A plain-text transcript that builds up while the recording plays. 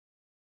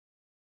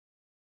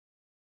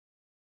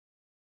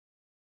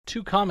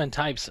Two common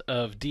types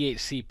of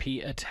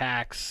DHCP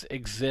attacks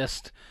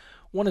exist.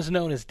 One is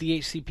known as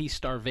DHCP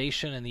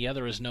starvation and the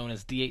other is known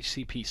as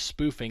DHCP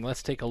spoofing.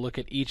 Let's take a look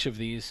at each of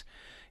these.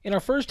 In our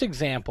first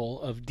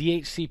example of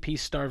DHCP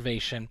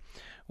starvation,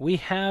 we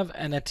have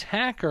an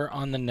attacker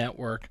on the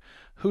network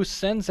who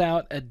sends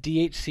out a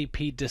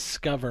DHCP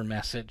discover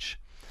message.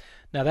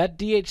 Now that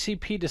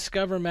DHCP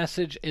discover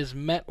message is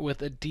met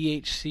with a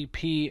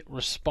DHCP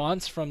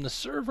response from the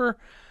server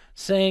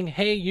saying,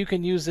 hey, you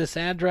can use this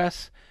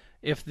address.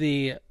 If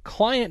the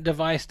client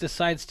device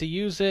decides to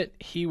use it,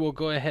 he will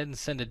go ahead and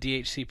send a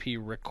DHCP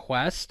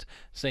request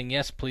saying,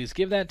 yes, please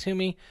give that to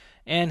me.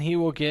 And he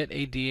will get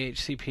a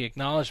DHCP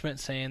acknowledgement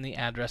saying the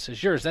address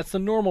is yours. That's the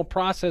normal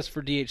process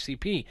for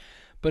DHCP.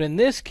 But in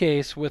this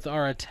case, with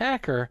our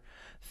attacker,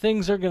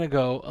 things are going to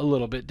go a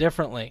little bit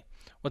differently.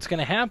 What's going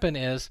to happen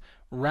is,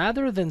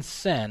 rather than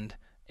send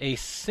a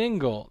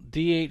single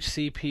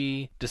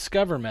DHCP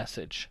discover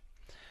message,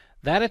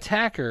 that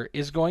attacker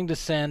is going to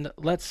send,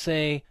 let's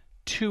say,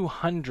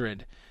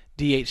 200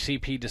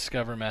 DHCP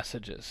discover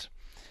messages.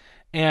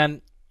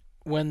 And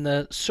when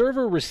the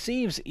server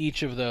receives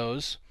each of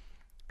those,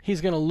 he's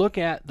going to look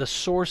at the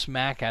source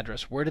MAC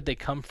address. Where did they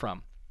come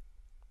from?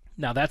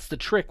 Now that's the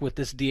trick with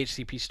this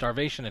DHCP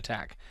starvation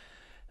attack.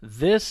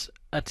 This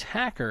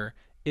attacker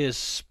is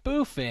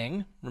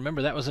spoofing,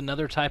 remember that was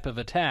another type of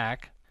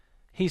attack,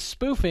 he's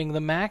spoofing the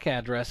MAC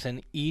address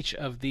in each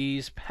of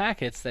these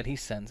packets that he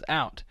sends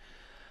out.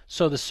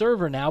 So the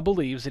server now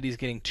believes that he's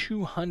getting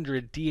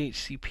 200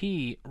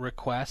 DHCP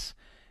requests,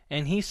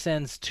 and he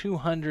sends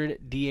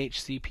 200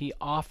 DHCP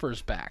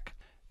offers back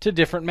to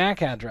different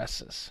MAC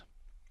addresses.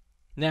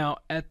 Now,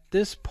 at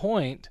this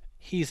point,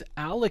 he's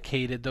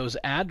allocated those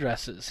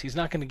addresses. He's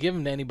not going to give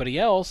them to anybody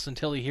else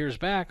until he hears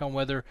back on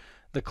whether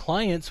the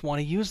clients want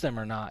to use them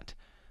or not.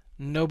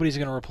 Nobody's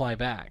going to reply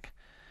back.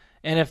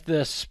 And if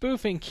the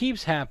spoofing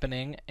keeps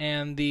happening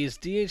and these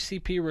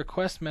DHCP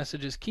request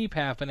messages keep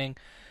happening,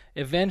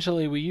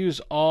 eventually we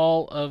use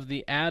all of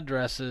the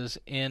addresses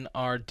in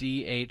our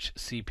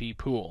DHCP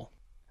pool.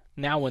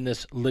 Now when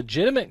this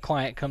legitimate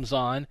client comes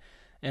on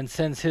and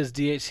sends his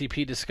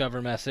DHCP discover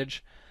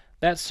message,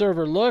 that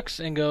server looks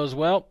and goes,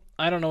 well,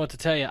 I don't know what to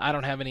tell you. I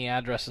don't have any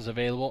addresses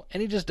available. And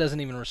he just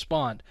doesn't even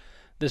respond.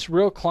 This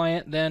real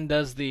client then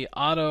does the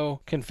auto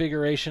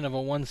configuration of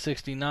a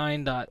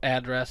 169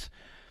 address,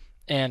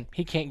 and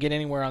he can't get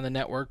anywhere on the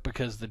network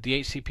because the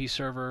DHCP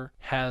server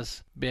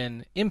has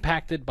been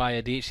impacted by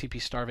a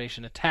DHCP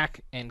starvation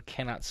attack and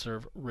cannot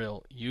serve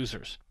real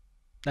users.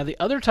 Now the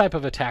other type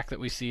of attack that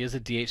we see is a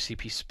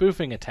DHCP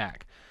spoofing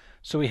attack.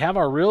 So we have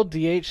our real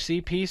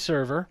DHCP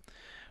server,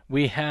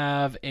 we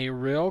have a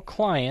real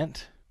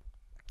client,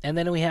 and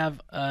then we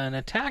have an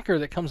attacker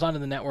that comes onto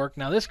the network.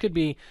 Now this could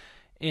be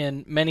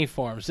in many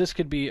forms. This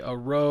could be a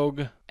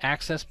rogue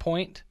access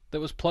point that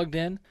was plugged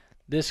in.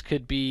 This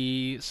could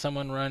be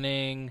someone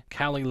running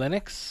Kali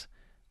Linux.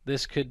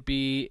 This could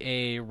be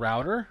a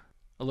router,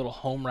 a little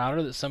home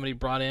router that somebody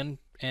brought in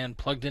and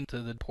plugged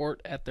into the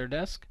port at their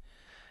desk.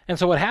 And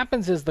so what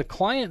happens is the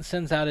client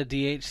sends out a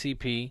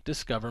DHCP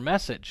discover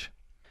message.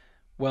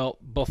 Well,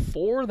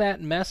 before that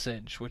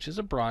message, which is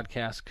a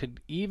broadcast, could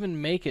even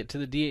make it to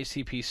the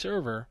DHCP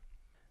server,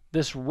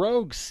 this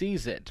rogue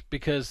sees it,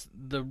 because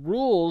the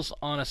rules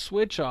on a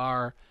switch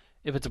are,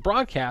 if it's a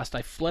broadcast,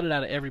 I flood it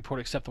out of every port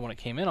except the one it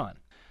came in on.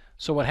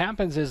 So what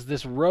happens is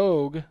this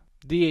rogue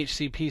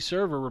DHCP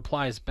server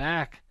replies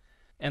back,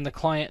 and the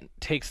client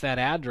takes that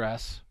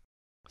address,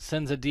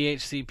 sends a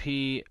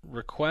DHCP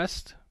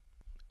request,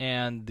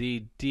 and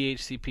the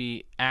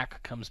DHCP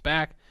ACK comes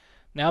back.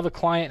 Now the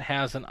client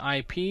has an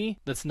IP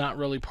that's not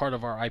really part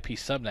of our IP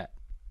subnet.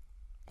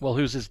 Well,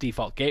 who's his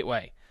default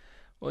gateway?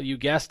 Well, you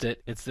guessed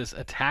it, it's this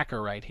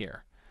attacker right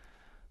here.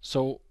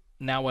 So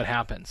now what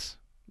happens?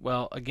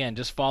 Well, again,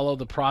 just follow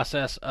the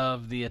process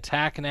of the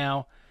attack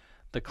now.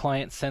 The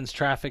client sends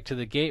traffic to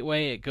the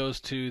gateway. It goes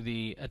to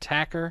the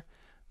attacker.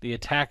 The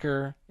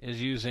attacker is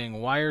using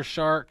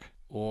Wireshark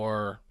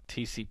or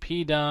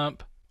TCP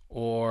dump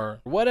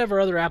or whatever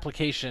other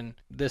application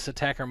this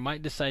attacker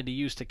might decide to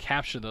use to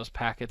capture those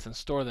packets and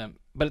store them.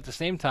 But at the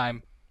same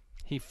time,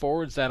 he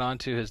forwards that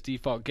onto his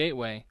default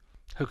gateway,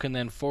 who can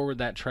then forward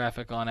that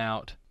traffic on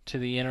out to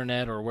the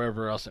internet or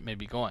wherever else it may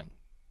be going.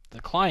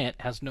 The client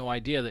has no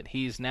idea that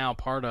he's now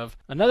part of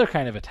another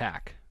kind of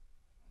attack.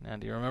 Now,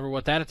 do you remember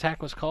what that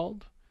attack was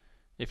called?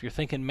 If you're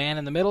thinking man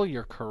in the middle,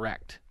 you're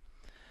correct.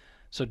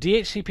 So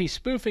DHCP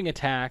spoofing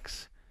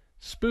attacks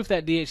spoof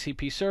that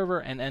DHCP server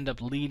and end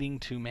up leading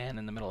to man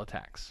in the middle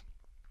attacks.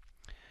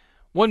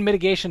 One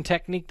mitigation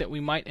technique that we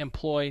might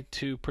employ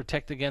to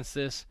protect against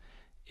this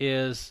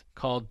is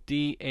called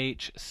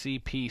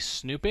DHCP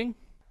snooping.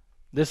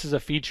 This is a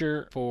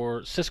feature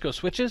for Cisco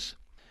switches.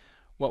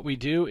 What we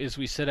do is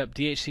we set up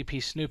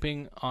DHCP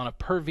snooping on a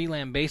per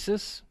VLAN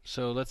basis.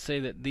 So let's say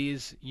that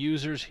these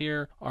users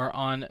here are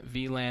on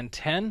VLAN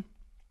 10.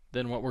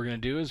 Then what we're going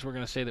to do is we're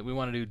going to say that we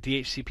want to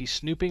do DHCP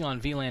snooping on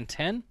VLAN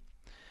 10.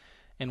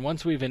 And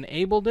once we've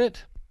enabled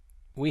it,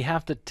 we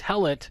have to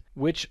tell it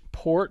which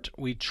port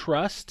we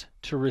trust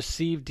to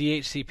receive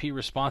DHCP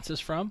responses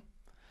from.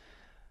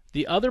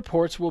 The other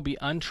ports will be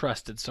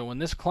untrusted. So when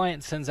this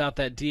client sends out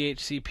that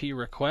DHCP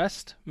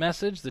request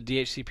message, the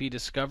DHCP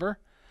discover,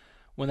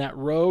 when that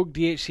rogue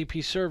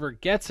DHCP server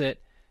gets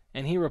it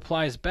and he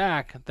replies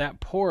back, that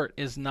port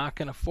is not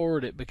going to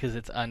forward it because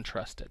it's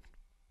untrusted.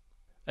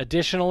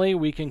 Additionally,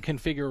 we can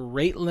configure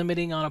rate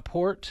limiting on a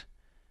port,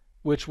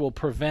 which will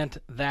prevent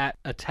that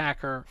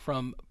attacker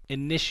from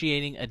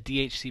initiating a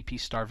DHCP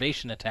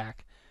starvation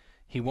attack.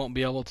 He won't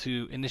be able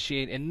to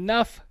initiate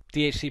enough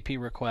DHCP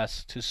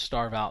requests to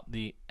starve out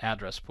the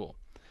address pool.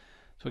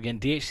 So again,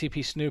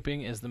 DHCP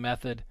snooping is the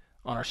method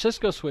on our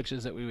Cisco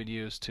switches that we would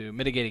use to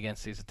mitigate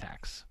against these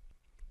attacks.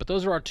 But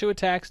those are our two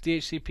attacks,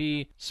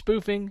 DHCP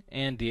spoofing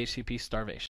and DHCP starvation.